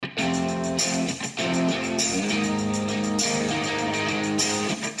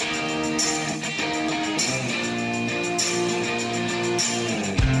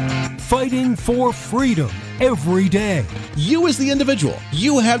fighting for freedom every day. You as the individual,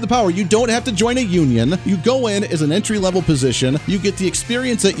 you have the power. You don't have to join a union. You go in as an entry-level position. You get the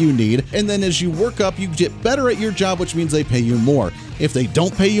experience that you need. And then as you work up, you get better at your job, which means they pay you more. If they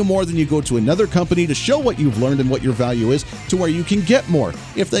don't pay you more, then you go to another company to show what you've learned and what your value is to where you can get more.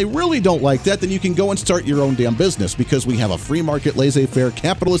 If they really don't like that, then you can go and start your own damn business, because we have a free market, laissez-faire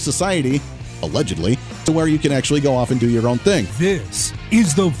capitalist society, allegedly, to where you can actually go off and do your own thing. This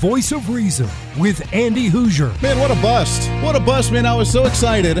is the Voice of Reason with Andy Hoosier. Man, what a bust. What a bust, man. I was so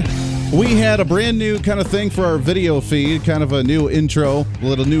excited. We had a brand new kind of thing for our video feed, kind of a new intro, a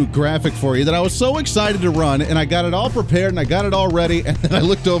little new graphic for you that I was so excited to run, and I got it all prepared and I got it all ready, and then I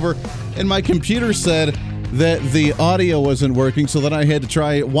looked over and my computer said that the audio wasn't working, so then I had to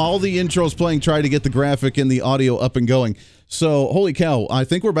try, while the intro was playing, try to get the graphic and the audio up and going. So, holy cow, I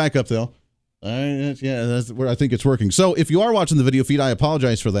think we're back up though. That's where I think it's working. So if you are watching the video feed, I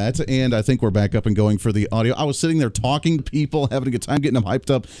apologize for that. And I think we're back up and going for the audio. I was sitting there talking to people, having a good time, getting them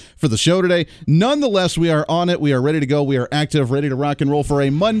hyped up for the show today. Nonetheless, we are on it. We are ready to go. We are active, ready to rock and roll for a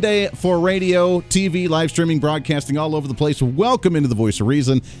Monday for radio, TV, live streaming, broadcasting all over the place. Welcome into the Voice of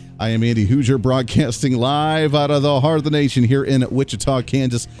Reason. I am Andy Hoosier, broadcasting live out of the heart of the nation here in Wichita,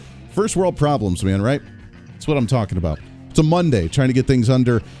 Kansas. First world problems, man, right? That's what I'm talking about. It's a Monday, trying to get things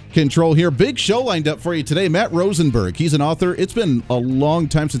under control here. Big show lined up for you today. Matt Rosenberg, he's an author. It's been a long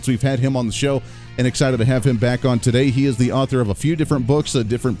time since we've had him on the show, and excited to have him back on today. He is the author of a few different books,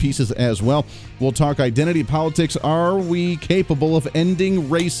 different pieces as well. We'll talk identity politics. Are we capable of ending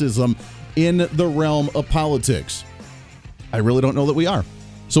racism in the realm of politics? I really don't know that we are.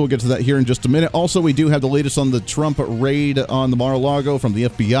 So we'll get to that here in just a minute. Also, we do have the latest on the Trump raid on the Mar-a-Lago from the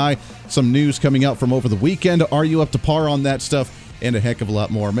FBI. Some news coming out from over the weekend. Are you up to par on that stuff? And a heck of a lot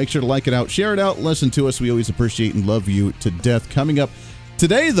more. Make sure to like it out, share it out, listen to us. We always appreciate and love you to death. Coming up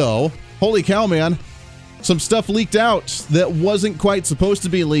today, though, holy cow, man. Some stuff leaked out that wasn't quite supposed to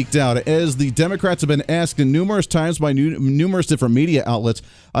be leaked out, as the Democrats have been asked numerous times by numerous different media outlets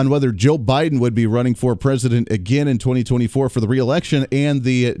on whether Joe Biden would be running for president again in 2024 for the re-election, and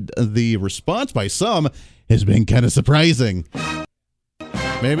the response by some has been kind of surprising.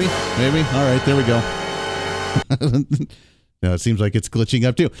 Maybe. All right, there we go. Now, it seems like it's glitching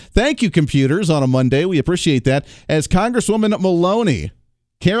up, too. Thank you, computers, on a Monday. We appreciate that. As Congresswoman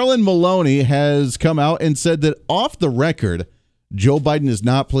Carolyn Maloney has come out and said that off the record, Joe Biden is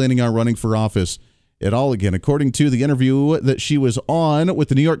not planning on running for office at all again, according to the interview that she was on with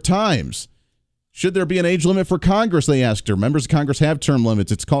the New York Times. Should there be an age limit for Congress, they asked her. Members of Congress have term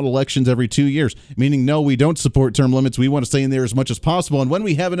limits. It's called elections every 2 years, meaning no, we don't support term limits. We want to stay in there as much as possible. And when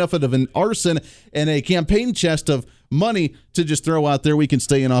we have enough of an arson and a campaign chest of money to just throw out there, we can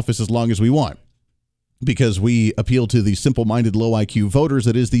stay in office as long as we want, because we appeal to the simple-minded, low IQ voters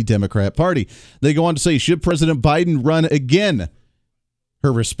that is the Democrat Party. They go on to say, should President Biden run again?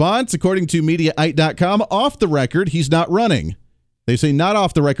 Her response, according to Mediaite.com, off the record, he's not running. They say not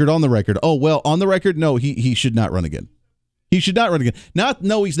off the record, on the record. Oh, well, on the record, no, he should not run again. He should not run again. Not,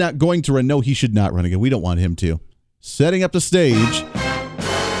 no, he's not going to run. No, he should not run again. We don't want him to. Setting up the stage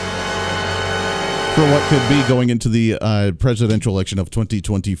for what could be going into the presidential election of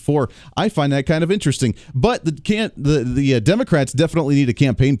 2024. I find that kind of interesting. But the Democrats definitely need a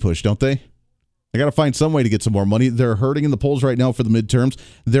campaign push, don't they? They got to find some way to get some more money. They're hurting in the polls right now for the midterms.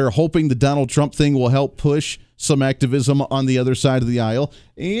 They're hoping the Donald Trump thing will help push some activism on the other side of the aisle.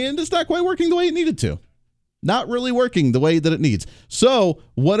 And it's not quite working the way it needed to. Not really working the way that it needs. So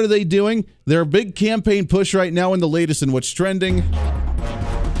what are they doing? Their big campaign push right now, in the latest in what's trending.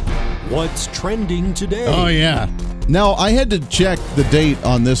 What's trending today? Oh, yeah. Now, I had to check the date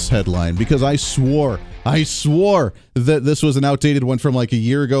on this headline because I swore that this was an outdated one from like a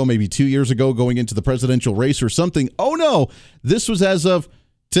year ago, maybe 2 years ago, going into the presidential race or something. Oh, no. This was as of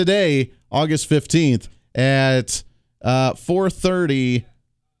today, August 15th at 4:30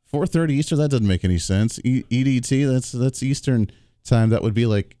 Eastern. That doesn't make any sense. EDT, that's Eastern time. That would be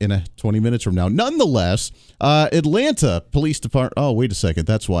like in 20 minutes from now. Nonetheless, Atlanta Police Department. Oh, wait a second.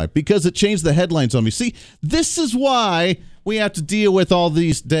 That's why. Because it changed the headlines on me. See, this is why we have to deal with all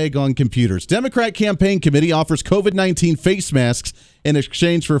these daggone computers. Democrat campaign committee offers COVID-19 face masks in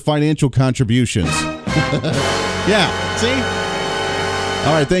exchange for financial contributions. Yeah, see?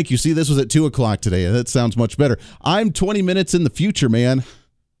 All right, thank you. See, this was at 2 o'clock today. That sounds much better. I'm 20 minutes in the future, man.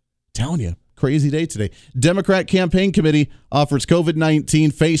 Telling you. Crazy day today. Democrat campaign committee offers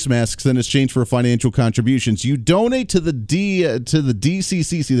COVID-19 face masks in exchange for financial contributions. You donate to the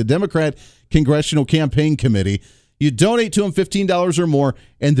DCCC, the Democrat Congressional Campaign Committee. You donate to them $15 or more,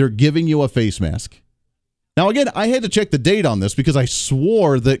 and they're giving you a face mask. Now, again, I had to check the date on this because I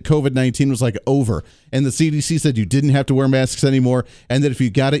swore that COVID-19 was like over. And the CDC said you didn't have to wear masks anymore. And that if you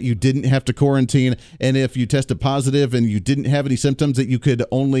got it, you didn't have to quarantine. And if you tested positive and you didn't have any symptoms, that you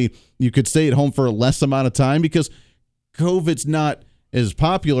could stay at home for a less amount of time because COVID's not as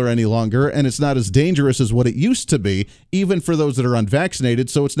popular any longer. And it's not as dangerous as what it used to be, even for those that are unvaccinated.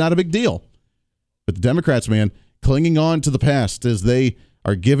 So it's not a big deal. But the Democrats, man, clinging on to the past as they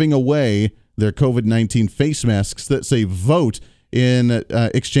are giving away their COVID-19 face masks that say vote in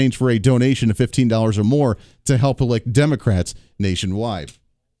exchange for a donation of $15 or more to help elect Democrats nationwide.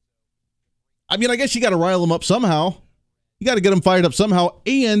 I mean, I guess you got to rile them up somehow. You got to get them fired up somehow.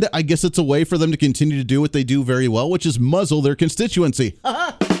 And I guess it's a way for them to continue to do what they do very well, which is muzzle their constituency.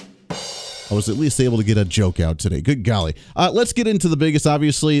 I was at least able to get a joke out today. Good golly. Let's get into the biggest,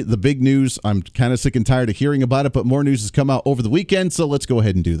 obviously, the big news. I'm kind of sick and tired of hearing about it, but more news has come out over the weekend, so let's go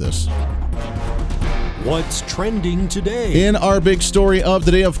ahead and do this. What's trending today? In our big story of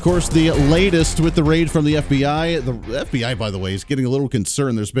the day, of course, the latest with the raid from the FBI. The FBI, by the way, is getting a little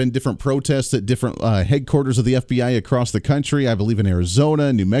concerned. There's been different protests at different headquarters of the FBI across the country. I believe in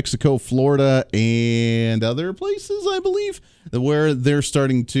Arizona, New Mexico, Florida, and other places, I believe, where they're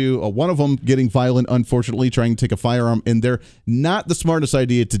starting to, one of them getting violent, unfortunately, trying to take a firearm in there. Not the smartest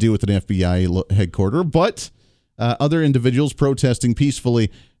idea to do with an FBI headquarters, but other individuals protesting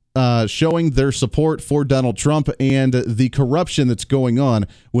peacefully, showing their support for Donald Trump and the corruption that's going on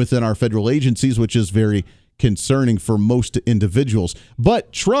within our federal agencies, which is very concerning for most individuals.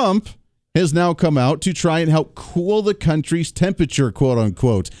 But Trump has now come out to try and help cool the country's temperature, quote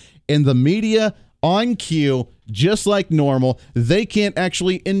unquote. And the media on cue, just like normal, they can't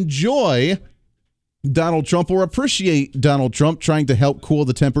actually enjoy Donald Trump or appreciate Donald Trump trying to help cool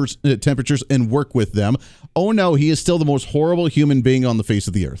the temperatures and work with them. Oh no, he is still the most horrible human being on the face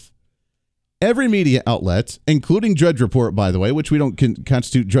of the earth. Every media outlet, including Drudge Report, by the way, which we don't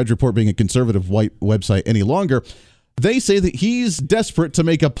constitute Drudge Report being a conservative white website any longer, they say that he's desperate to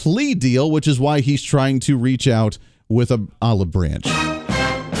make a plea deal, which is why he's trying to reach out with an olive branch.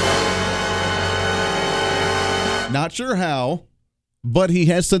 Not sure how, but he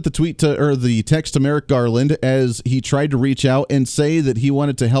has sent the text to Merrick Garland as he tried to reach out and say that he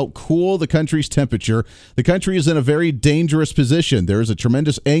wanted to help cool the country's temperature. The country is in a very dangerous position. There is a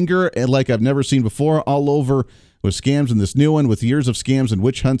tremendous anger, and like I've never seen before, all over with scams, and this new one with years of scams and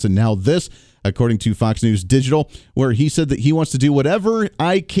witch hunts, and now this, according to Fox News Digital, where he said that he wants to do whatever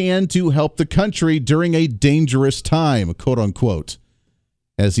I can to help the country during a dangerous time, quote unquote,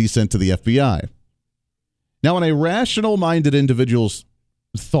 as he sent to the FBI. Now, in a rational-minded individual's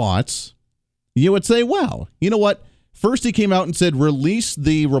thoughts, you would say, wow, you know what? First, he came out and said, release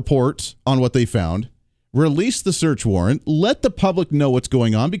the report on what they found, release the search warrant, let the public know what's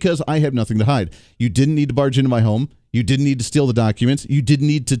going on because I have nothing to hide. You didn't need to barge into my home. You didn't need to steal the documents. You didn't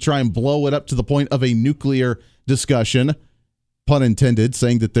need to try and blow it up to the point of a nuclear discussion, pun intended,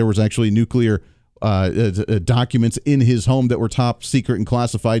 saying that there was actually nuclear documents in his home that were top secret and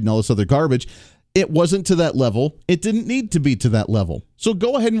classified and all this other garbage. It wasn't to that level. It didn't need to be to that level. So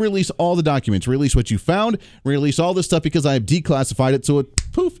go ahead and release all the documents. Release what you found. Release all this stuff because I have declassified it. So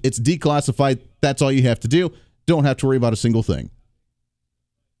it's declassified. That's all you have to do. Don't have to worry about a single thing.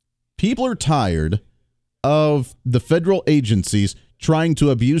 People are tired of the federal agencies trying to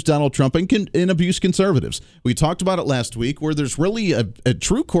abuse Donald Trump and abuse conservatives. We talked about it last week where there's really a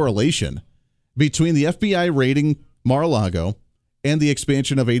true correlation between the FBI raiding Mar-a-Lago and the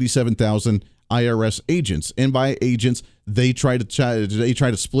expansion of 87,000 IRS agents. And by agents, they try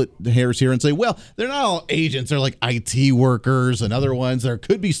to split hairs here and say, well, they're not all agents. They're like IT workers and other ones. There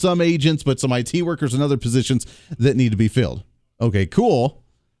could be some agents, but some IT workers and other positions that need to be filled. Okay, cool.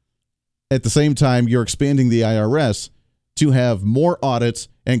 At the same time, you're expanding the IRS to have more audits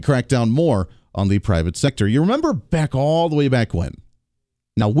and crack down more on the private sector. You remember all the way back when?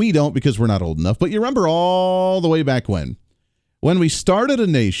 Now, we don't because we're not old enough, but you remember all the way back when we started a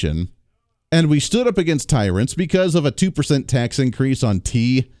nation and we stood up against tyrants because of a 2% tax increase on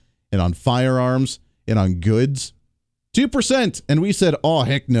tea and on firearms and on goods. 2%. And we said, oh,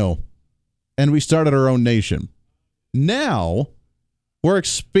 heck no. And we started our own nation. Now we're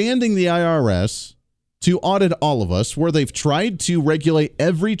expanding the IRS to audit all of us, where they've tried to regulate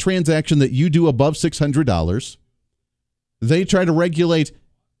every transaction that you do above $600. They try to regulate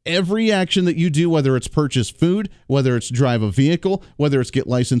every action that you do, whether it's purchase food, whether it's drive a vehicle, whether it's get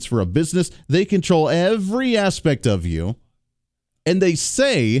licensed for a business. They control every aspect of you. And they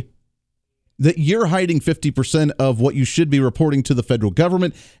say that you're hiding 50% of what you should be reporting to the federal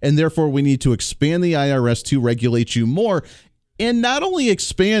government, and therefore we need to expand the IRS to regulate you more. and not only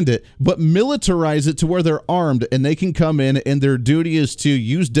expand it, but militarize it to where they're armed and they can come in and their duty is to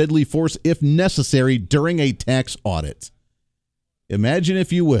use deadly force if necessary during a tax audit. Imagine,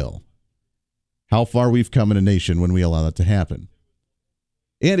 if you will, how far we've come in a nation when we allow that to happen.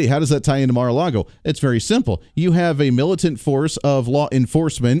 Andy, how does that tie into Mar-a-Lago? It's very simple. You have a militant force of law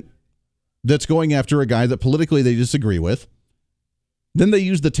enforcement that's going after a guy that politically they disagree with. Then they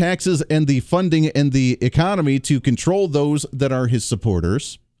use the taxes and the funding and the economy to control those that are his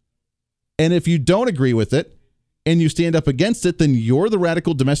supporters. And if you don't agree with it and you stand up against it, then you're the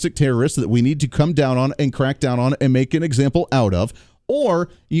radical domestic terrorist that we need to come down on and crack down on and make an example out of. Or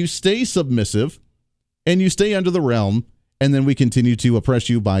you stay submissive and you stay under the realm, and then we continue to oppress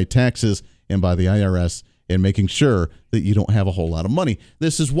you by taxes and by the IRS and making sure that you don't have a whole lot of money.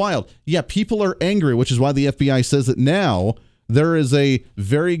 This is wild. Yeah, people are angry, which is why the FBI says that now there is a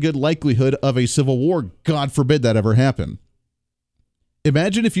very good likelihood of a civil war. God forbid that ever happen.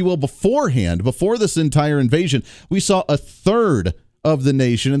 Imagine, if you will, beforehand, before this entire invasion, we saw a third of the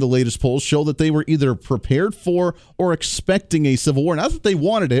nation in the latest polls show that they were either prepared for or expecting a civil war. Not that they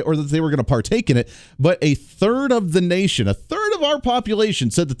wanted it or that they were going to partake in it, but a third of the nation, a third of our population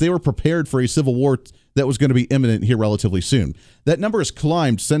said that they were prepared for a civil war that was going to be imminent here relatively soon. That number has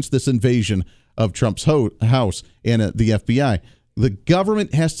climbed since this invasion of Trump's house and the FBI. The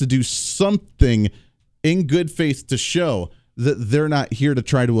government has to do something in good faith to show that they're not here to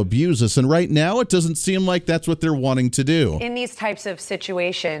try to abuse us. And right now, it doesn't seem like that's what they're wanting to do. In these types of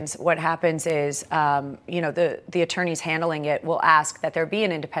situations, what happens is, the attorneys handling it will ask that there be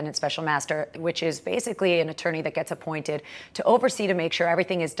an independent special master, which is basically an attorney that gets appointed to oversee to make sure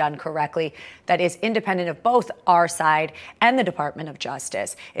everything is done correctly, that is independent of both our side and the Department of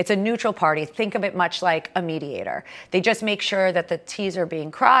Justice. It's a neutral party. Think of it much like a mediator. They just make sure that the T's are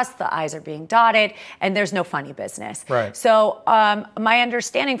being crossed, the I's are being dotted, and there's no funny business. Right. So my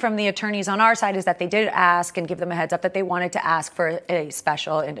understanding from the attorneys on our side is that they did ask and give them a heads up that they wanted to ask for a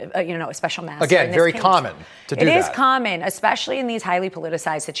special, a special master. Again, very common to do that. It is common, especially in these highly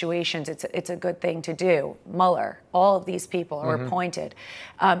politicized situations. It's a good thing to do. Mueller, all of these people are appointed.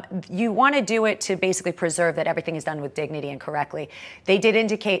 You want to do it to basically preserve that everything is done with dignity and correctly. They did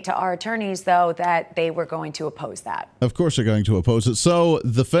indicate to our attorneys, though, that they were going to oppose that. Of course they're going to oppose it. So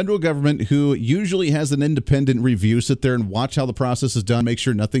the federal government, who usually has an independent review, sit there and watch how the process is done, make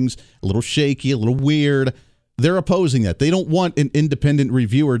sure nothing's a little shaky, a little weird. They're opposing that. They don't want an independent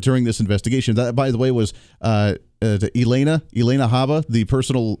reviewer during this investigation. That, by the way, was Elena Haba, the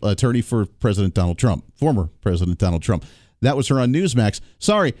personal attorney for President Donald Trump, former President Donald Trump. That was her on Newsmax.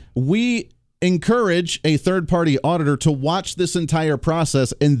 Sorry, we encourage a third-party auditor to watch this entire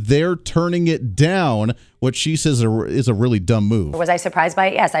process, and they're turning it down, what she says is a really dumb move. Was I surprised by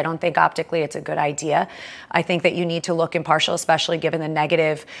it? Yes, I don't think optically it's a good idea. I think that you need to look impartial, especially given the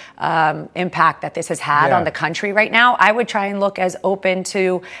negative impact that this has had on the country right now. I would try and look as open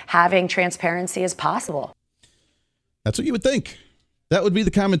to having transparency as possible. That's what you would think. That would be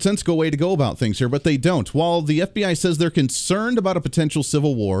the commonsensical way to go about things here, but they don't. While the FBI says they're concerned about a potential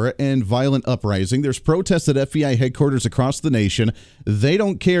civil war and violent uprising, there's protests at FBI headquarters across the nation. They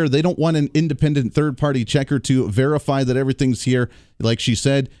don't care. They don't want an independent third-party checker to verify that everything's here, like she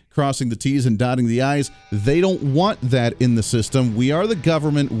said, crossing the T's and dotting the I's. They don't want that in the system. We are the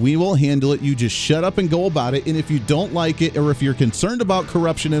government. We will handle it. You just shut up and go about it. And if you don't like it, or if you're concerned about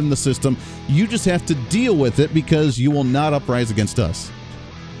corruption in the system, you just have to deal with it, because you will not uprise against us.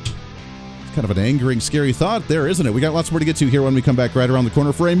 It's kind of an angering, scary thought there, isn't it? We got lots more to get to here when we come back right around the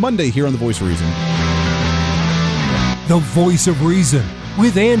corner for a Monday here on The Voice of Reason. The Voice of Reason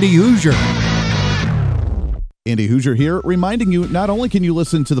with Andy Hoosier. Andy Hoosier here, reminding you, not only can you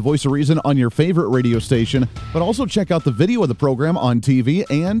listen to The Voice of Reason on your favorite radio station, but also check out the video of the program on TV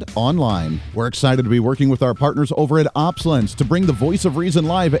and online. We're excited to be working with our partners over at OpsLens to bring The Voice of Reason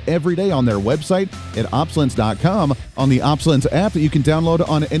live every day on their website at opslens.com, on the OpsLens app that you can download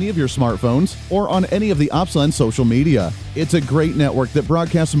on any of your smartphones, or on any of the OpsLens social media. It's a great network that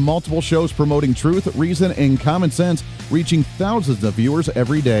broadcasts multiple shows promoting truth, reason, and common sense, reaching thousands of viewers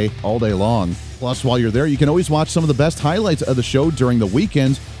every day, all day long. Plus, while you're there, you can always watch some of the best highlights of the show during the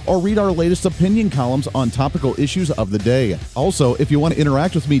weekends, or read our latest opinion columns on topical issues of the day. Also, if you want to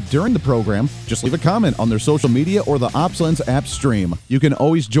interact with me during the program, just leave a comment on their social media or the OpsLens app stream. You can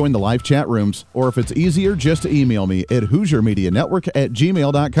always join the live chat rooms, or if it's easier, just email me at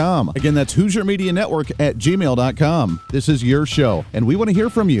HoosierMediaNetwork@gmail.com. Again, that's HoosierMediaNetwork@gmail.com. This is your show, and we want to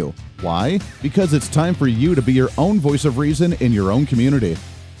hear from you. Why? Because it's time for you to be your own voice of reason in your own community.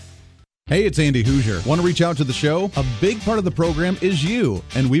 Hey, it's Andy Hoosier. Want to reach out to the show? A big part of the program is you,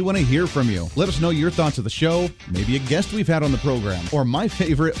 and we want to hear from you. Let us know your thoughts of the show, maybe a guest we've had on the program, or my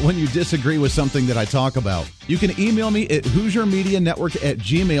favorite, when you disagree with something that I talk about. You can email me at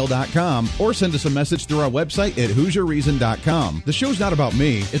HoosierMediaNetwork@gmail.com or send us a message through our website at HoosierReason.com. The show's not about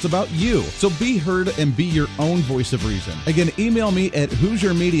me, it's about you. So be heard and be your own voice of reason. Again, email me at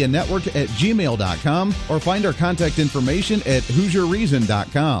HoosierMediaNetwork@gmail.com or find our contact information at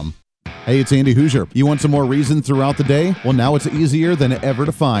HoosierReason.com. Hey, it's Andy Hoosier. You want some more reason throughout the day? Well, now it's easier than ever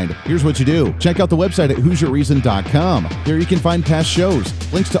to find. Here's what you do. Check out the website at HoosierReason.com. Here you can find past shows,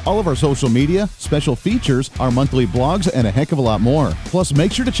 links to all of our social media, special features, our monthly blogs, and a heck of a lot more. Plus,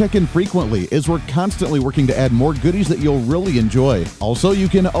 make sure to check in frequently as we're constantly working to add more goodies that you'll really enjoy. Also, you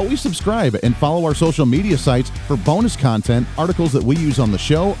can always subscribe and follow our social media sites for bonus content, articles that we use on the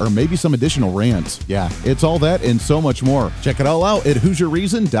show, or maybe some additional rants. Yeah, it's all that and so much more. Check it all out at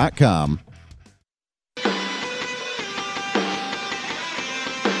HoosierReason.com.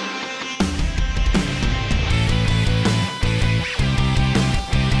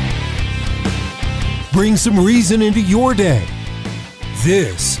 Bring some reason into your day.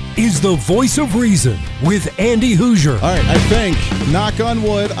 This is the Voice of Reason with Andy Hoosier. All right, I think, knock on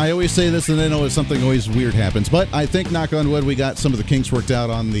wood, I always say this and then always something always weird happens, but I think, knock on wood, we got some of the kinks worked out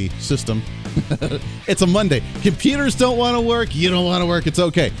on the system. It's a Monday. Computers don't want to work. You don't want to work. It's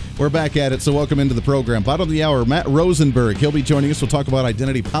okay. We're back at it, so welcome into the program. Bottom of the hour, Matt Rosenberg. He'll be joining us. We'll talk about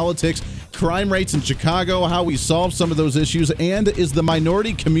identity politics, crime rates in Chicago, how we solve some of those issues, and is the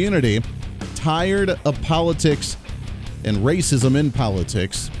minority community tired of politics and racism in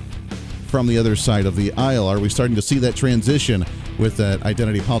politics from the other side of the aisle? Are we starting to see that transition with that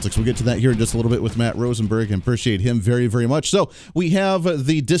identity politics? We'll get to that here in just a little bit with Matt Rosenberg and appreciate him very, very much. So we have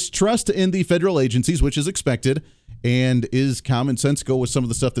the distrust in the federal agencies, which is expected, and is common sense go with some of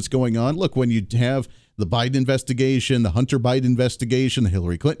the stuff that's going on. Look, when you have the Biden investigation, the Hunter Biden investigation, the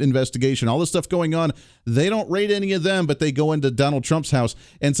Hillary Clinton investigation, all this stuff going on, they don't rate any of them, but they go into Donald Trump's house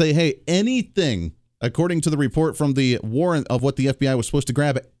and say, hey, anything, according to the report from the warrant of what the FBI was supposed to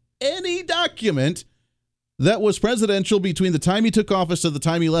grab, any document that was presidential between the time he took office to the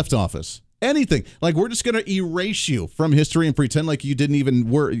time he left office. Anything. Like, we're just going to erase you from history and pretend like you didn't even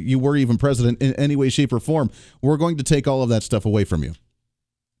were even president in any way, shape, or form. We're going to take all of that stuff away from you.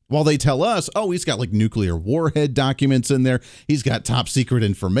 While they tell us, oh, he's got like nuclear warhead documents in there. He's got top secret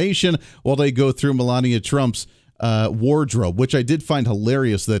information. While they go through Melania Trump's wardrobe, which I did find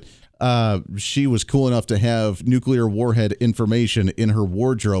hilarious that she was cool enough to have nuclear warhead information in her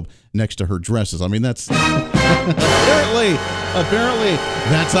wardrobe next to her dresses. I mean, that's apparently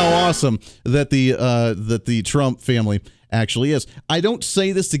that's how awesome that the Trump family actually is. I don't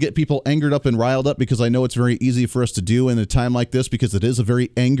say this to get people angered up and riled up because I know it's very easy for us to do in a time like this because it is a very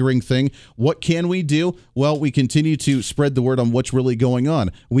angering thing. What can we do? Well, we continue to spread the word on what's really going on.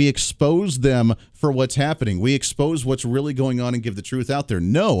 We expose them for what's happening. We expose what's really going on and give the truth out there.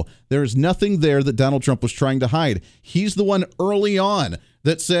 No, there's nothing there that Donald Trump was trying to hide. He's the one early on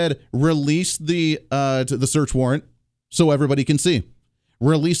that said, release the search warrant so everybody can see.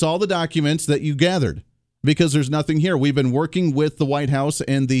 Release all the documents that you gathered. Because there's nothing here. We've been working with the White House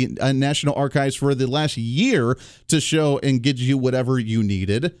and the National Archives for the last year to show and get you whatever you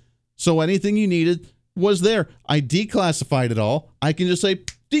needed. So anything you needed was there. I declassified it all. I can just say,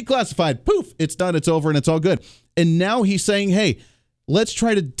 declassified, poof, it's done, it's over, and it's all good. And now he's saying, hey, let's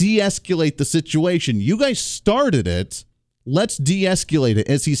try to de-escalate the situation. You guys started it. Let's de-escalate it,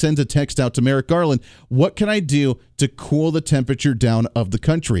 as he sends a text out to Merrick Garland. What can I do to cool the temperature down of the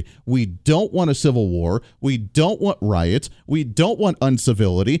country? We don't want a civil war. We don't want riots. We don't want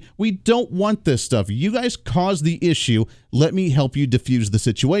uncivility. We don't want this stuff. You guys caused the issue. Let me help you diffuse the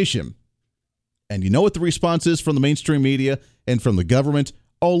situation. And you know what the response is from the mainstream media and from the government?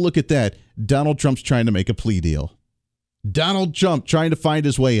 Oh, look at that. Donald Trump's trying to make a plea deal. Donald Trump trying to find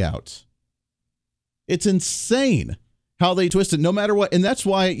his way out. It's insane how they twist it, no matter what. And that's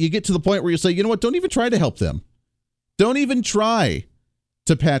why you get to the point where you say, you know what, don't even try to help them. Don't even try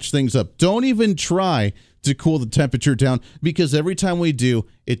to patch things up. Don't even try to cool the temperature down, because every time we do,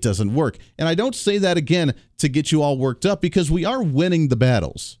 it doesn't work. And I don't say that again to get you all worked up, because we are winning the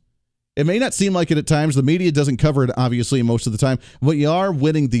battles. It may not seem like it at times. The media doesn't cover it, obviously, most of the time, but you are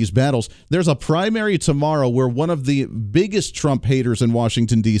winning these battles. There's a primary tomorrow where one of the biggest Trump haters in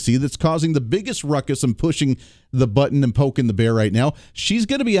Washington, D.C., that's causing the biggest ruckus and pushing the button and poking the bear right now, she's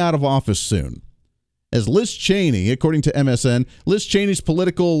going to be out of office soon. As Liz Cheney, according to MSN, Liz Cheney's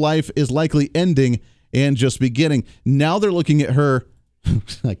political life is likely ending and just beginning. Now they're looking at her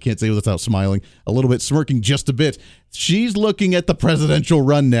I can't say without smiling, a little bit, smirking just a bit. She's looking at the presidential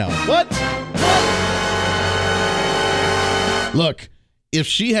run now. What? Look, if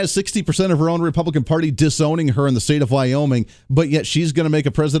she has 60% of her own Republican Party disowning her in the state of Wyoming, but yet she's going to make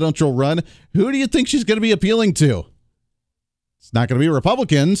a presidential run, who do you think she's going to be appealing to? It's not going to be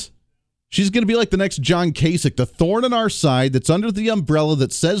Republicans. She's going to be like the next John Kasich, the thorn in our side that's under the umbrella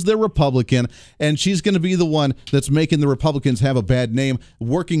that says they're Republican, and she's going to be the one that's making the Republicans have a bad name,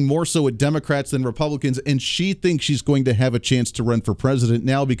 working more so with Democrats than Republicans, and she thinks she's going to have a chance to run for president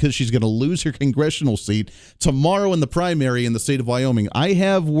now because she's going to lose her congressional seat tomorrow in the primary in the state of Wyoming. I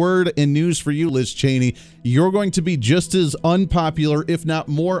have word and news for you, Liz Cheney. You're going to be just as unpopular, if not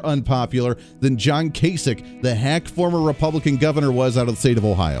more unpopular, than John Kasich, the hack former Republican governor, was out of the state of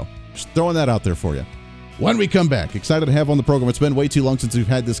Ohio. Just throwing that out there for you. When we come back, excited to have on the program. It's been way too long since we've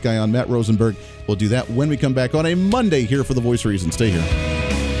had this guy on, Matt Rosenberg. We'll do that when we come back on a Monday here for The Voice of Reason. Stay here.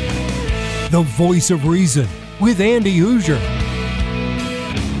 The Voice of Reason with Andy Hoosier.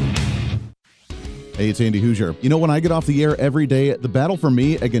 Hey, it's Andy Hoosier. You know, when I get off the air every day, the battle for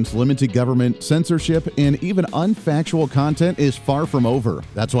me against limited government, censorship, and even unfactual content is far from over.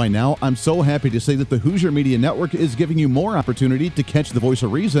 That's why now I'm so happy to say that the Hoosier Media Network is giving you more opportunity to catch the Voice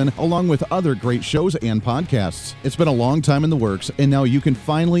of Reason along with other great shows and podcasts. It's been a long time in the works, and now you can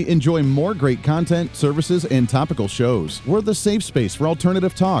finally enjoy more great content, services, and topical shows. We're the safe space for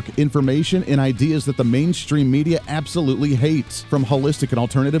alternative talk, information, and ideas that the mainstream media absolutely hates. From holistic and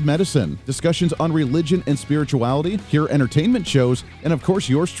alternative medicine, discussions on religion and spirituality, pure entertainment shows, and of course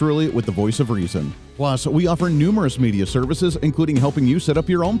yours truly with the Voice of Reason. Plus, we offer numerous media services, including helping you set up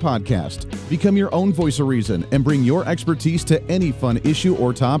your own podcast. Become your own Voice of Reason and bring your expertise to any fun issue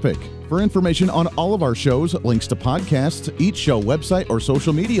or topic. For information on all of our shows, links to podcasts, each show website or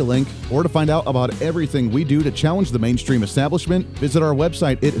social media link, or to find out about everything we do to challenge the mainstream establishment, visit our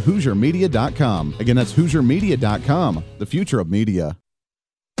website at HoosierMedia.com. Again, that's HoosierMedia.com, the future of media.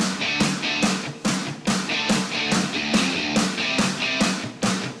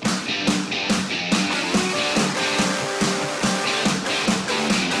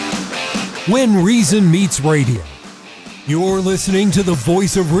 When Reason Meets Radio. You're listening to The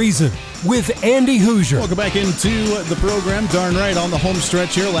Voice of Reason with Andy Hoosier. Welcome back into the program. Darn right, on the home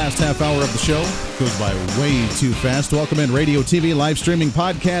stretch here. Last half hour of the show goes by way too fast. Welcome in radio, TV, live streaming,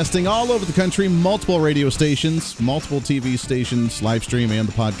 podcasting all over the country. Multiple radio stations, multiple TV stations, live stream, and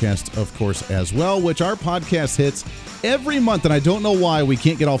the podcast, of course, as well, which our podcast hits every month. And I don't know why we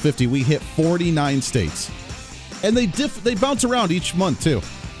can't get all 50. We hit 49 states. And they bounce around each month, too.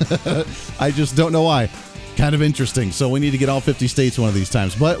 I just don't know why. Kind of interesting. So we need to get all 50 states one of these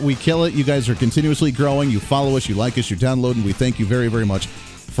times. But we kill it. You guys are continuously growing. You follow us. You like us. You're downloading. We thank you very, very much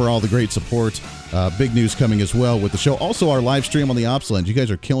for all the great support. Big news coming as well with the show. Also, our live stream on the Opsland. You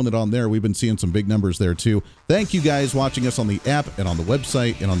guys are killing it on there. We've been seeing some big numbers there, too. Thank you guys watching us on the app and on the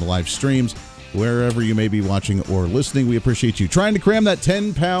website and on the live streams. Wherever you may be watching or listening, we appreciate you. Trying to cram that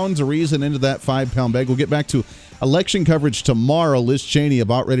 10 pounds of reason into that 5-pound bag. We'll get back to election coverage tomorrow. Liz Cheney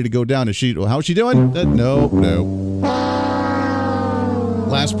about ready to go down. How's she doing? No.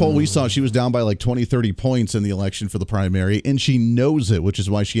 Last poll we saw, she was down by like 20, 30 points in the election for the primary, and she knows it, which is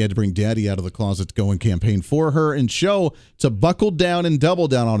why she had to bring Daddy out of the closet to go and campaign for her and show to buckle down and double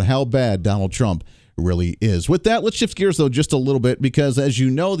down on how bad Donald Trump really is. With that, let's shift gears, though, just a little bit, because as you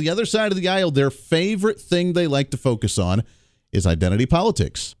know, the other side of the aisle, their favorite thing they like to focus on is identity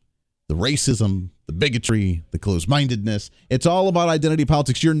politics. The racism, the bigotry, the closed-mindedness. It's all about identity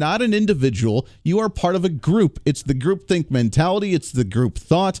politics. You're not an individual. You are part of a group. It's the groupthink mentality. It's the group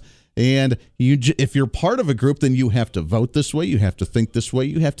thought. And if you're part of a group, then you have to vote this way. You have to think this way.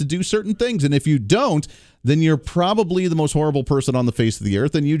 You have to do certain things. And if you don't, then you're probably the most horrible person on the face of the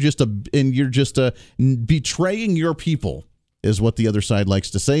earth. And you're just betraying your people, is what the other side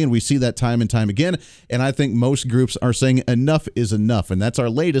likes to say. And we see that time and time again. And I think most groups are saying enough is enough. And that's our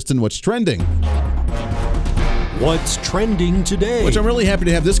latest in what's trending. What's trending today? Which I'm really happy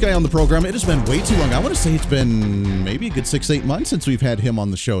to have this guy on the program. It has been way too long. I want to say it's been maybe a good 6-8 months since we've had him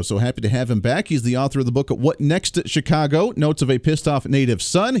on the show. So happy to have him back. He's the author of the book, What Next Chicago? Notes of a Pissed Off Native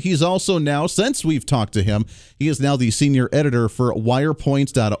Son. He's also now, since we've talked to him, he is now the senior editor for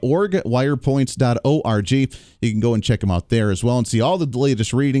wirepoints.org, wirepoints.org. You can go and check him out there as well and see all the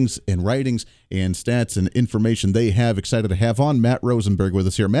latest readings and writings and stats and information they have. Excited to have on Matt Rosenberg with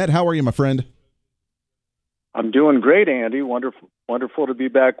us here. Matt, how are you, my friend? I'm doing great, Andy. Wonderful to be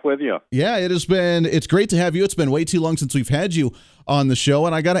back with you. Yeah, it's great to have you. It's been way too long since we've had you on the show.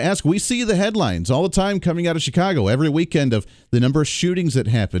 And I got to ask, we see the headlines all the time coming out of Chicago every weekend of the number of shootings that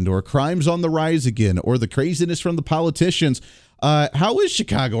happened or crimes on the rise again or the craziness from the politicians. How is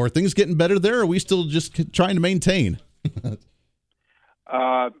Chicago? Are things getting better there, or are we still just trying to maintain?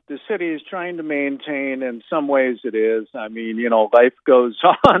 The city is trying to maintain. In some ways it is. I mean, life goes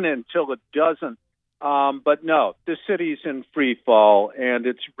on until it doesn't. But no, the city's in free fall, and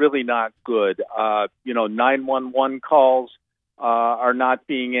it's really not good. 911 calls are not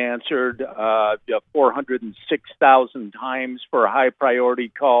being answered 406,000 times for high priority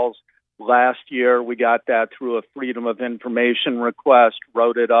calls. Last year, we got that through a Freedom of Information request,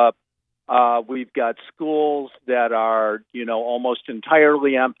 wrote it up. We've got schools that are, almost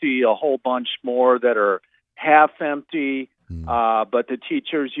entirely empty, a whole bunch more that are half empty. But the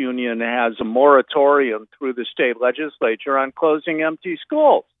teachers union has a moratorium through the state legislature on closing empty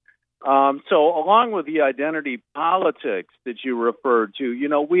schools. So along with the identity politics that you referred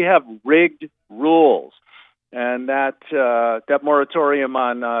to, we have rigged rules. And that moratorium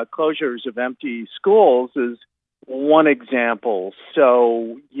on closures of empty schools is one example.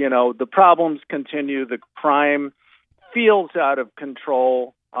 So, the problems continue. The crime feels out of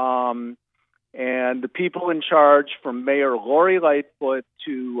control. And the people in charge, from Mayor Lori Lightfoot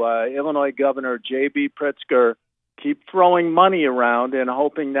to Illinois Governor J.B. Pritzker, keep throwing money around and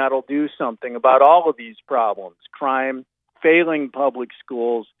hoping that'll do something about all of these problems: crime, failing public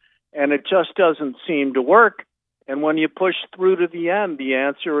schools, and it just doesn't seem to work. And when you push through to the end, the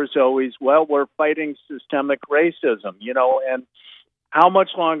answer is always, well, we're fighting systemic racism, and how much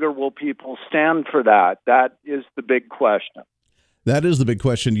longer will people stand for that? That is the big question. That is the big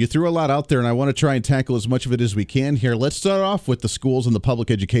question. You threw a lot out there, and I want to try and tackle as much of it as we can here. Let's start off with the schools and the public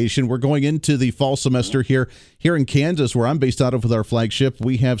education. We're going into the fall semester here in Kansas, where I'm based out of with our flagship.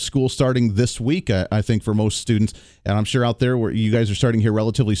 We have school starting this week, I think, for most students, and I'm sure out there where you guys are starting here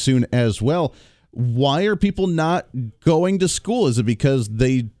relatively soon as well. Why are people not going to school? Is it because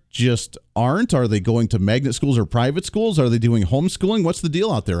they just aren't? Are they going to magnet schools or private schools? Are they doing homeschooling? What's the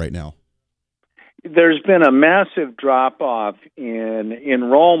deal out there right now? There's been a massive drop-off in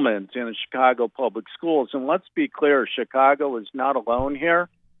enrollment in Chicago public schools. And let's be clear, Chicago is not alone here.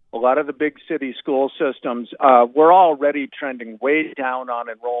 A lot of the big city school systems, we're already trending way down on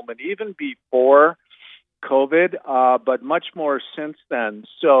enrollment, even before COVID, but much more since then.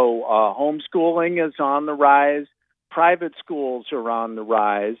 So homeschooling is on the rise. Private schools are on the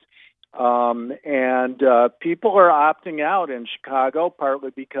rise. And people are opting out in Chicago,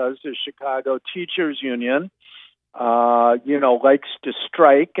 partly because the Chicago Teachers Union, likes to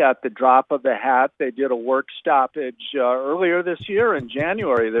strike at the drop of the hat. They did a work stoppage earlier this year in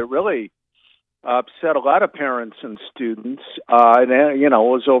January that really upset a lot of parents and students. And it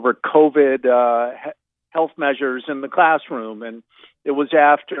was over COVID health measures in the classroom. And it was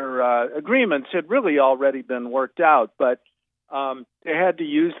after agreements had really already been worked out. But they had to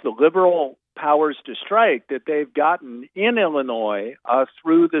use the liberal powers to strike that they've gotten in Illinois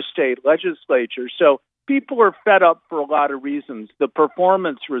through the state legislature. So people are fed up for a lot of reasons. The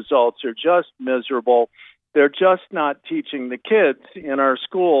performance results are just miserable. They're just not teaching the kids in our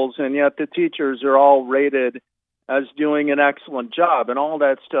schools, and yet the teachers are all rated as doing an excellent job. And all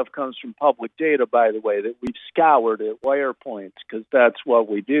that stuff comes from public data, by the way, that we've scoured at wire points, because that's what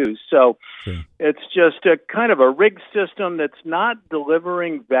we do. So It's just a kind of a rigged system that's not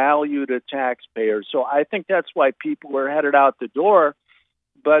delivering value to taxpayers. So I think that's why people are headed out the door.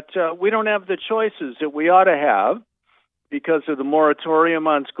 But we don't have the choices that we ought to have because of the moratorium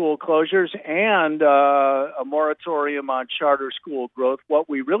on school closures and a moratorium on charter school growth. What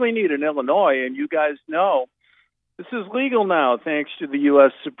we really need in Illinois, and you guys know, this is legal now, thanks to the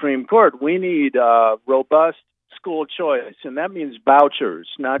U.S. Supreme Court. We need robust school choice, and that means vouchers,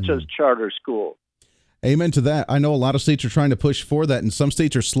 not just charter schools. Amen to that. I know a lot of states are trying to push for that, and some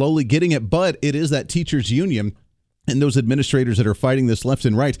states are slowly getting it, but it is that teachers union and those administrators that are fighting this left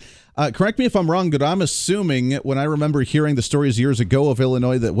and right. Correct me if I'm wrong, but I'm assuming when I remember hearing the stories years ago of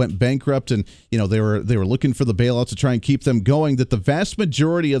Illinois that went bankrupt and they were looking for the bailout to try and keep them going, that the vast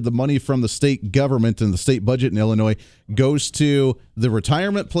majority of the money from the state government and the state budget in Illinois goes to the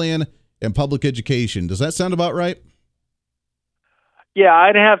retirement plan and public education. Does that sound about right? Yeah,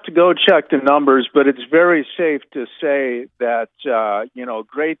 I'd have to go check the numbers, but it's very safe to say that a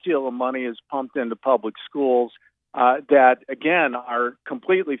great deal of money is pumped into public schools that, again, are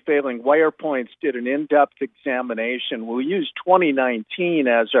completely failing. Wirepoints did an in-depth examination. We used 2019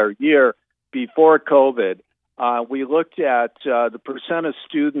 as our year before COVID. We looked at the percent of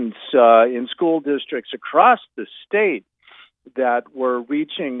students in school districts across the state that were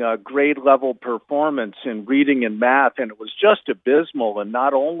reaching grade-level performance in reading and math, and it was just abysmal, and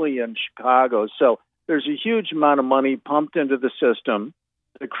not only in Chicago. So there's a huge amount of money pumped into the system.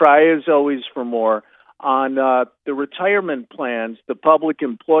 The cry is always for more. On the retirement plans, the public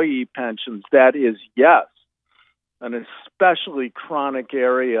employee pensions, that is, yes, an especially chronic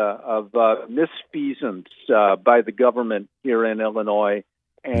area of misfeasance by the government here in Illinois,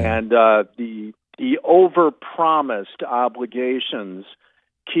 and the overpromised obligations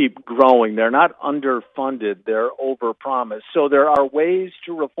keep growing. They're not underfunded, they're overpromised. So there are ways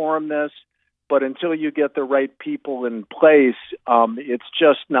to reform this, but until you get the right people in place, it's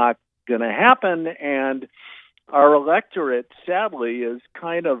just not going to happen. And our electorate, sadly, is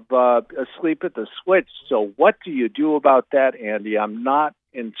kind of asleep at the switch. So what do you do about that, Andy? I'm not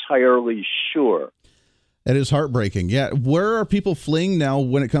entirely sure. It is heartbreaking. Yeah. Where are people fleeing now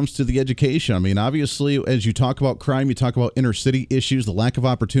when it comes to the education? I mean, obviously, as you talk about crime, you talk about inner city issues, the lack of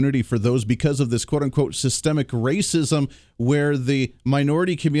opportunity for those because of this quote unquote systemic racism where the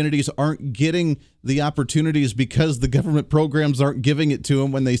minority communities aren't getting the opportunities because the government programs aren't giving it to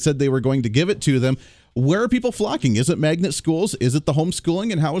them when they said they were going to give it to them. Where are people flocking? Is it magnet schools? Is it the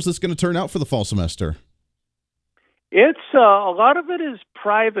homeschooling? And how is this going to turn out for the fall semester? It's a lot of it is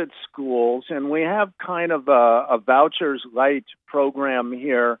private schools, and we have kind of a vouchers light program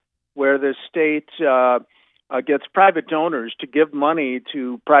here where the state gets private donors to give money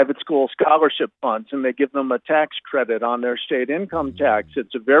to private school scholarship funds, and they give them a tax credit on their state income tax.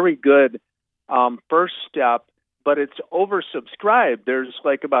 It's a very good first step, but it's oversubscribed. There's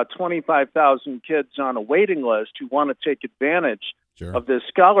like about 25,000 kids on a waiting list who want to take advantage of this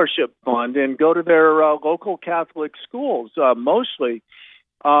scholarship fund and go to their local Catholic schools, mostly.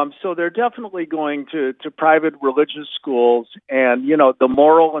 So they're definitely going to private religious schools. And, you know, the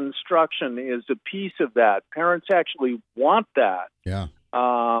moral instruction is a piece of that. Parents actually want that. Yeah.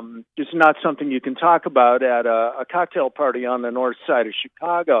 It's not something you can talk about at a cocktail party on the north side of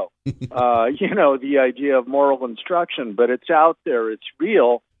Chicago. You know, the idea of moral instruction, but it's out there, it's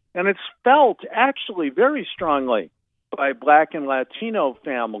real, and it's felt actually very strongly by Black and Latino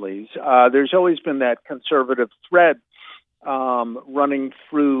families. There's always been that conservative thread running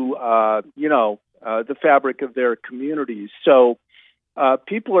through, the fabric of their communities. So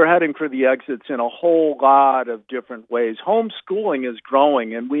people are heading for the exits in a whole lot of different ways. Homeschooling is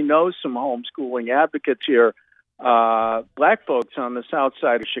growing, and we know some homeschooling advocates here, Black folks on the south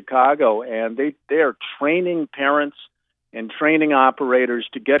side of Chicago, and they are training parents and training operators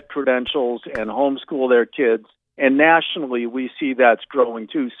to get credentials and homeschool their kids. And nationally, we see that's growing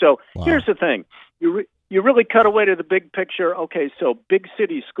too. So Here's the thing. You really cut away to the big picture. Okay, so big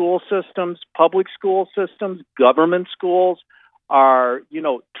city school systems, public school systems, government schools are,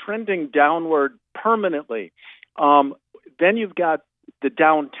 trending downward permanently. Then you've got the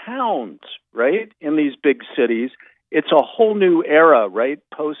downtowns, right, in these big cities. It's a whole new era, right,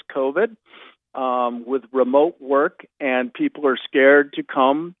 post-COVID, with remote work, and people are scared to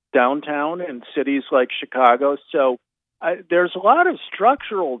come downtown in cities like Chicago. So there's a lot of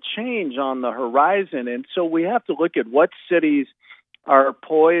structural change on the horizon. And so we have to look at what cities are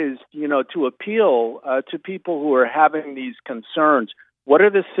poised, to appeal to people who are having these concerns. What are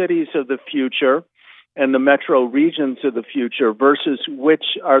the cities of the future and the metro regions of the future versus which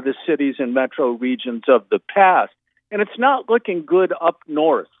are the cities and metro regions of the past? And it's not looking good up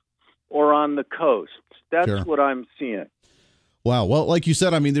north or on the coast. That's what I'm seeing. Wow. Well, like you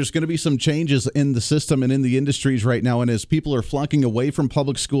said, I mean, there's going to be some changes in the system and in the industries right now. And as people are flocking away from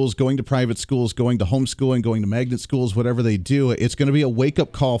public schools, going to private schools, going to homeschooling, going to magnet schools, whatever they do, it's going to be a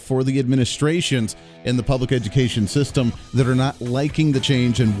wake-up call for the administrations in the public education system that are not liking the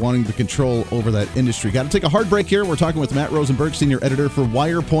change and wanting the control over that industry. Got to take a hard break here. We're talking with Matt Rosenberg, senior editor for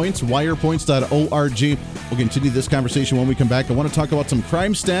WirePoints, wirepoints.org. We'll continue this conversation when we come back. I want to talk about some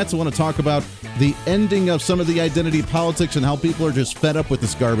crime stats. I want to talk about the ending of some of the identity politics and how people are just fed up with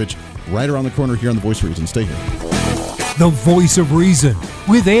this garbage right around the corner here on The Voice of Reason. Stay here. The Voice of Reason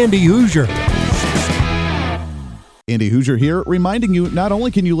with Andy Hoosier. Andy Hoosier here, reminding you not only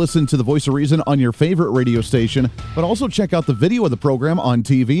can you listen to The Voice of Reason on your favorite radio station, but also check out the video of the program on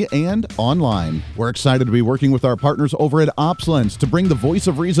TV and online. We're excited to be working with our partners over at OpsLens to bring The Voice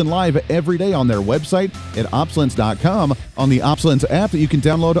of Reason live every day on their website at opslens.com, on the OpsLens app that you can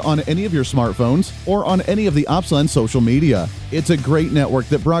download on any of your smartphones, or on any of the OpsLens social media. It's a great network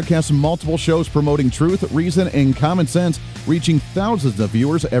that broadcasts multiple shows promoting truth, reason, and common sense, reaching thousands of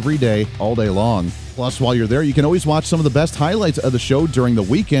viewers every day, all day long. Plus, while you're there, you can always watch some of the best highlights of the show during the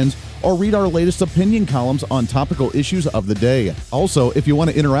weekends or read our latest opinion columns on topical issues of the day. Also, if you want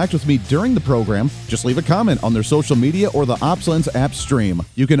to interact with me during the program, just leave a comment on their social media or the OpsLens app stream.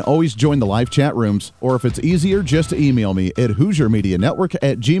 You can always join the live chat rooms, or if it's easier, just email me at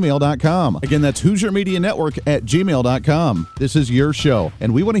HoosierMediaNetwork@gmail.com. Again, that's HoosierMediaNetwork@gmail.com. This is your show,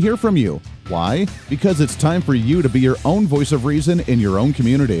 and we want to hear from you. Why? Because it's time for you to be your own voice of reason in your own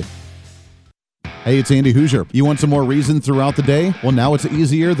community. Hey, it's Andy Hoosier. You want some more reason throughout the day? Well, now it's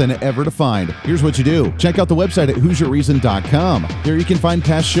easier than ever to find. Here's what you do. Check out the website at HoosierReason.com. Here you can find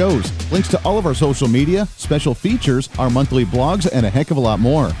past shows, links to all of our social media, special features, our monthly blogs, and a heck of a lot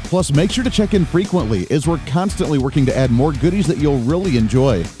more. Plus, make sure to check in frequently, as we're constantly working to add more goodies that you'll really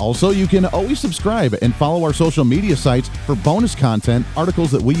enjoy. Also, you can always subscribe and follow our social media sites for bonus content, articles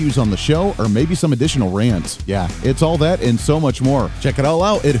that we use on the show, or maybe some additional rants. Yeah, it's all that and so much more. Check it all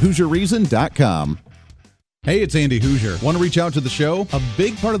out at HoosierReason.com. Hey, it's Andy Hoosier. Want to reach out to the show? A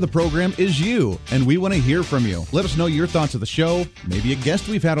big part of the program is you, and we want to hear from you. Let us know your thoughts of the show, maybe a guest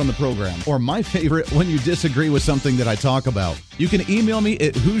we've had on the program, or my favorite, when you disagree with something that I talk about. You can email me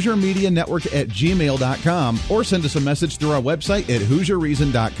at HoosierMediaNetwork@gmail.com or send us a message through our website at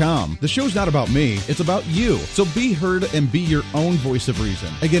HoosierReason.com. The show's not about me, it's about you. So be heard and be your own voice of reason.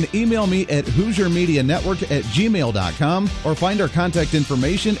 Again, email me at HoosierMediaNetwork@gmail.com or find our contact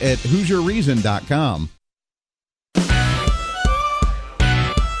information at HoosierReason.com.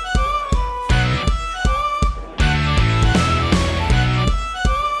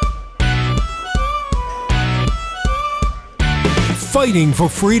 Fighting for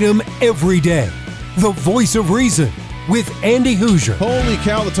freedom every day. The Voice of Reason with Andy Hoosier. Holy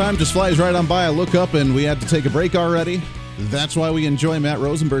cow, the time just flies right on by. I look up and we had to take a break already. That's why we enjoy Matt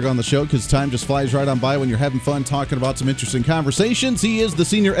Rosenberg on the show, because time just flies right on by when you're having fun talking about some interesting conversations. He is the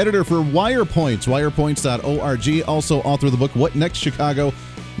senior editor for WirePoints, wirepoints.org, also author of the book, What Next, Chicago?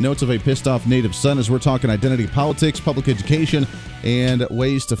 Notes of a Pissed Off Native Son, as we're talking identity politics, public education, and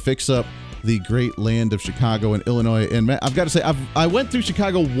ways to fix up the great land of Chicago and Illinois. And Matt, I've got to say, I went through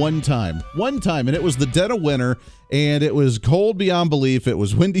Chicago one time, and it was the dead of winter, and it was cold beyond belief. It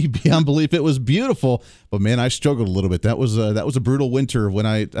was windy beyond belief. It was beautiful, but man, I struggled a little bit. That was a brutal winter when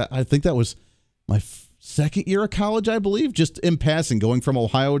I think that was my second year of college, I believe, just in passing, going from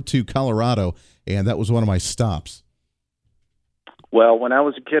Ohio to Colorado, and that was one of my stops. Well, when I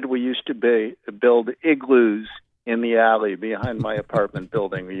was a kid, we used to build igloos in the alley behind my apartment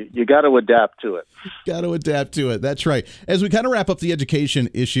building. You got to adapt to it. Got to adapt to it. That's right. As we kind of wrap up the education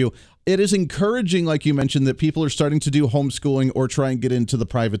issue, it is encouraging, like you mentioned, that people are starting to do homeschooling or try and get into the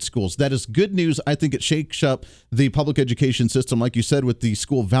private schools. That is good news. I think it shakes up the public education system, like you said, with the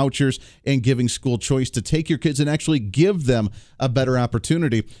school vouchers and giving school choice to take your kids and actually give them a better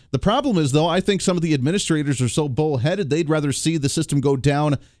opportunity. The problem is, though, I think some of the administrators are so bullheaded, they'd rather see the system go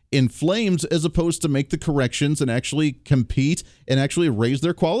down in flames as opposed to make the corrections and actually compete and actually raise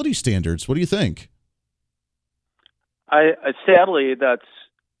their quality standards. What do you think? Sadly, that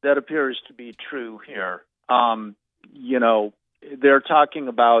appears to be true here. They're talking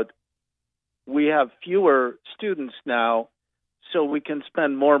about we have fewer students now, so we can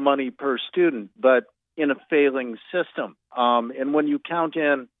spend more money per student, but in a failing system. And when you count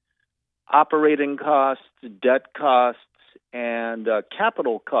in operating costs, debt costs, and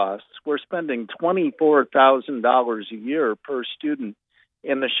capital costs, we're spending $24,000 a year per student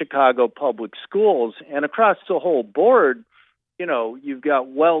in the Chicago public schools. And across the whole board, you've got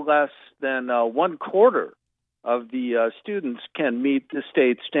well less than 1/4 of the students can meet the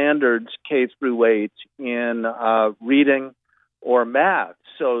state standards K through 8 in reading or math.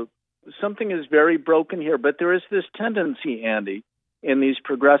 So something is very broken here. But there is this tendency, Andy, in these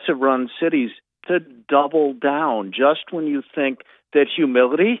progressive-run cities to double down just when you think that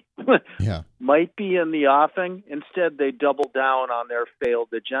humility might be in the offing. Instead, they double down on their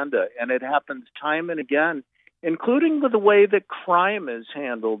failed agenda. And it happens time and again, including with the way that crime is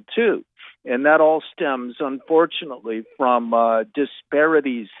handled, too. And that all stems, unfortunately, from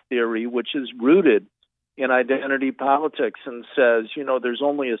disparities theory, which is rooted in identity politics and says, there's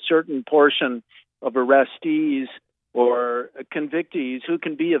only a certain portion of arrestees or convictees who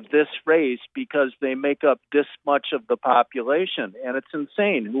can be of this race because they make up this much of the population. And it's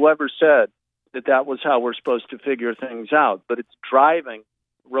insane. Whoever said that was how we're supposed to figure things out. But it's driving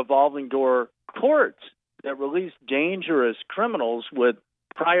revolving door courts that release dangerous criminals with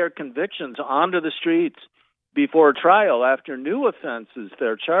prior convictions onto the streets before trial after new offenses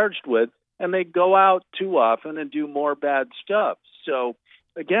they're charged with, and they go out too often and do more bad stuff. So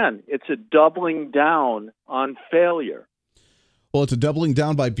again, it's a doubling down on failure. Well, it's a doubling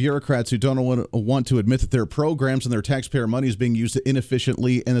down by bureaucrats who don't want to admit that their programs and their taxpayer money is being used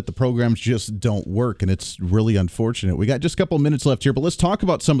inefficiently and that the programs just don't work. And it's really unfortunate. We got just a couple of minutes left here, but let's talk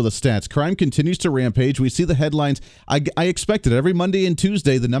about some of the stats. Crime continues to rampage. We see the headlines. I expected every Monday and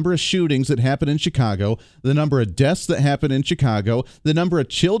Tuesday, the number of shootings that happen in Chicago, the number of deaths that happen in Chicago, the number of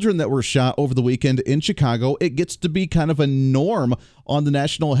children that were shot over the weekend in Chicago. It gets to be kind of a norm on the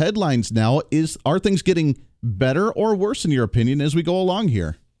national headlines now. Are things getting better or worse, in your opinion, as we go along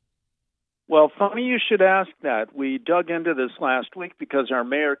here? Well, funny you should ask that. We dug into this last week because our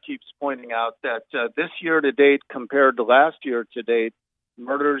mayor keeps pointing out that this year to date compared to last year to date,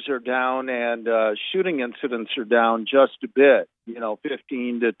 murders are down and shooting incidents are down just a bit,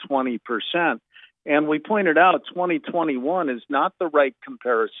 15 to 20%. And we pointed out 2021 is not the right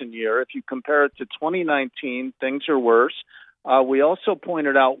comparison year. If you compare it to 2019, things are worse. We also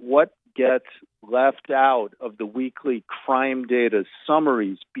pointed out what gets left out of the weekly crime data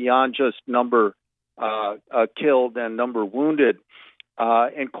summaries beyond just number killed and number wounded.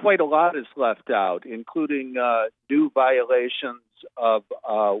 And quite a lot is left out, including new violations of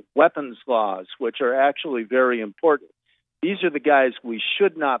weapons laws, which are actually very important. These are the guys we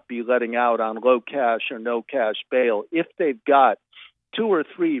should not be letting out on low cash or no cash bail if they've got 2 or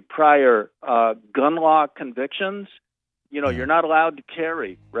 3 prior gun law convictions. You're not allowed to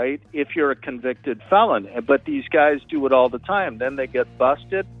carry, right, if you're a convicted felon. But these guys do it all the time. Then they get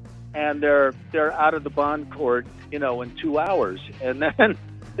busted, and they're out of the bond court, in 2 hours. And then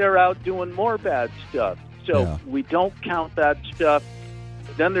they're out doing more bad stuff. So we don't count that stuff.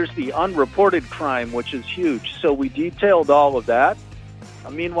 Then there's the unreported crime, which is huge. So we detailed all of that.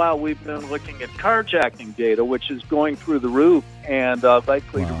 Meanwhile, we've been looking at carjacking data, which is going through the roof and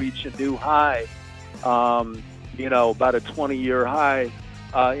likely to reach a new high. About a 20-year high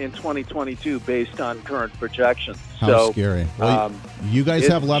in 2022 based on current projections. How scary. Well, you guys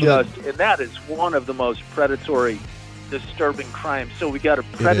have a lot of that. And that is one of the most predatory, disturbing crimes. So we got a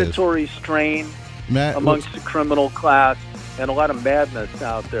predatory strain amongst the criminal class and a lot of madness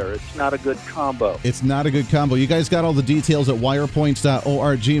out there. It's not a good combo. It's not a good combo. You guys got all the details at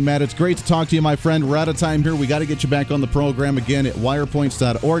wirepoints.org. Matt, it's great to talk to you, my friend. We're out of time here. We got to get you back on the program again at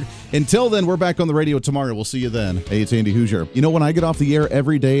wirepoints.org. Until then, we're back on the radio tomorrow. We'll see you then. Hey, it's Andy Hoosier. When I get off the air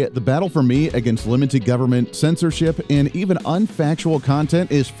every day, the battle for me against limited government, censorship, and even unfactual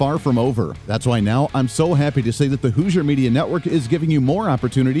content is far from over. That's why now I'm so happy to say that the Hoosier Media Network is giving you more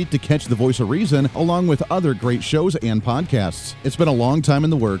opportunity to catch the voice of reason along with other great shows and podcasts. It's been a long time in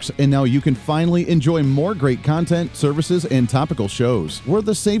the works, and now you can finally enjoy more great content, services, and topical shows. We're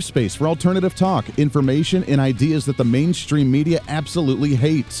the safe space for alternative talk, information, and ideas that the mainstream media absolutely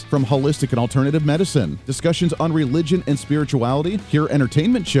hates. From holistic and alternative medicine, discussions on religion and spirituality, pure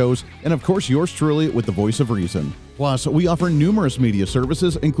entertainment shows, and of course yours truly with the voice of reason. Plus, we offer numerous media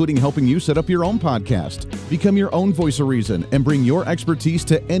services, including helping you set up your own podcast. Become your own voice of reason and bring your expertise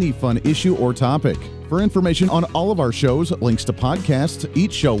to any fun issue or topic. For information on all of our shows, links to podcasts,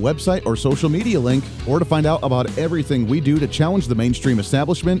 each show website or social media link, or to find out about everything we do to challenge the mainstream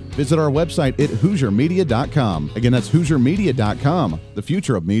establishment, visit our website at HoosierMedia.com. Again, that's HoosierMedia.com, the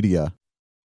future of media.